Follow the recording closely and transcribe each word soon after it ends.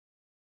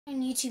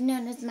on YouTube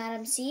known as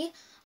Madam C.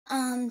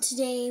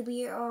 Today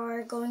we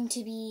are going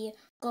to be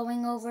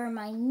going over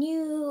my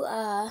new,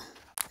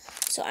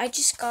 so I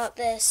just got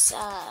this,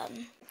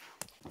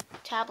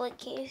 tablet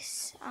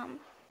case.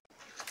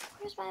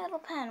 Where's my little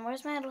pen?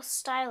 Where's my little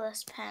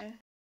stylus pen?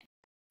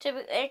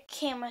 It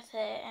came with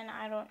it, and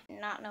I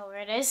not know where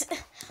it is.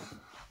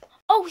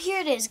 Oh,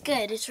 here it is.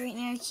 Good. It's right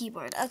near the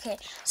keyboard. Okay,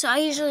 so I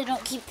usually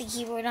don't keep the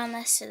keyboard on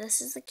this, so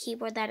this is the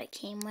keyboard that it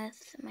came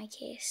with in my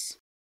case.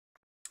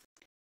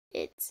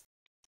 It's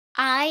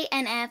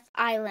INF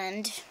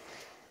Island.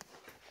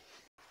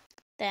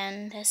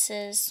 Then this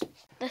is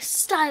the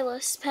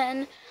stylus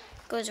pen.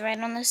 Goes right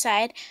on the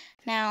side.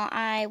 Now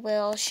I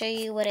will show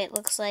you what it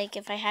looks like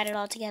if I had it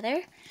all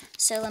together.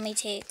 So let me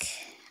take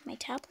my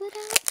tablet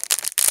out.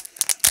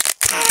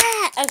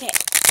 Okay,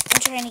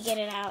 I'm trying to get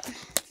it out.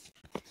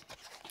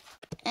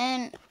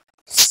 And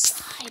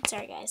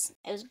sorry guys,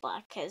 it was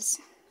black because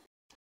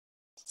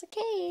it's a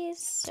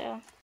case.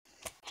 So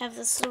I have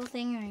this little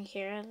thing right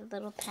here, the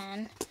little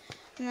pen.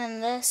 And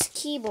then this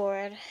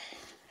keyboard is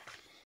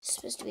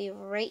supposed to be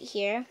right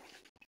here.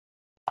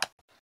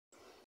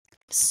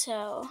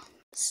 So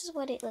this is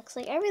what it looks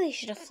like. I really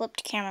should have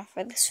flipped camera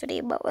for this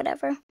video, but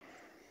whatever.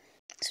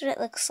 That's what it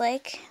looks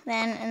like.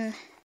 Then in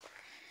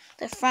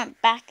the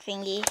front back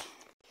thingy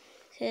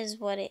is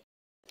what it,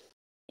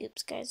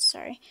 oops guys,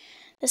 sorry.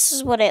 This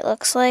is what it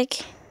looks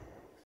like.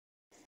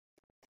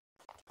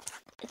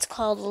 It's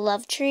called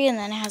Love Tree, and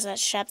then it has that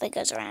strap that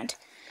goes around.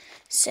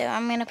 So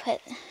I'm going to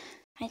put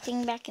my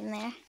thing back in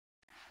there.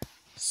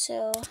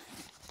 So,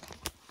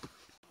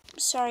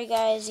 sorry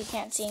guys, you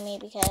can't see me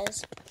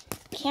because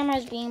the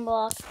camera's being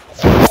blocked.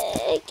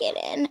 Get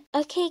in.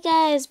 Okay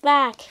guys,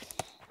 back.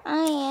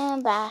 I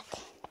am back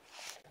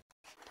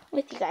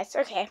with you guys.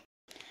 Okay.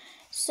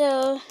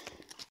 So,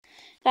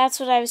 that's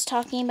what I was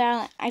talking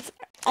about. I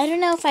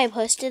don't know if I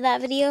posted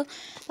that video,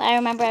 but I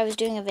remember I was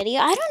doing a video.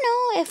 I don't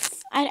know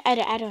if,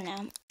 I don't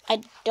know.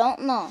 I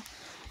don't know.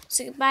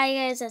 So goodbye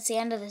guys, that's the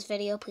end of this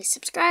video. Please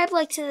subscribe,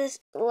 like this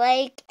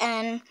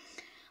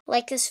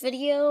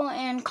video,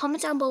 and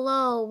comment down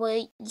below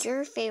what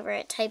your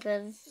favorite type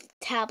of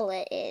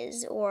tablet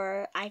is,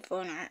 or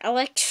iPhone, or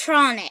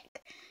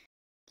electronic,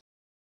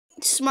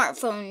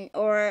 smartphone,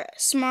 or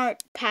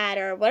smart pad,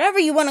 or whatever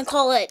you want to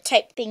call it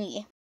type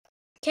thingy.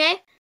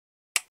 Okay?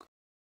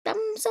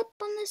 Thumbs up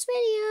on this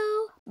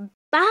video.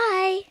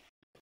 Bye!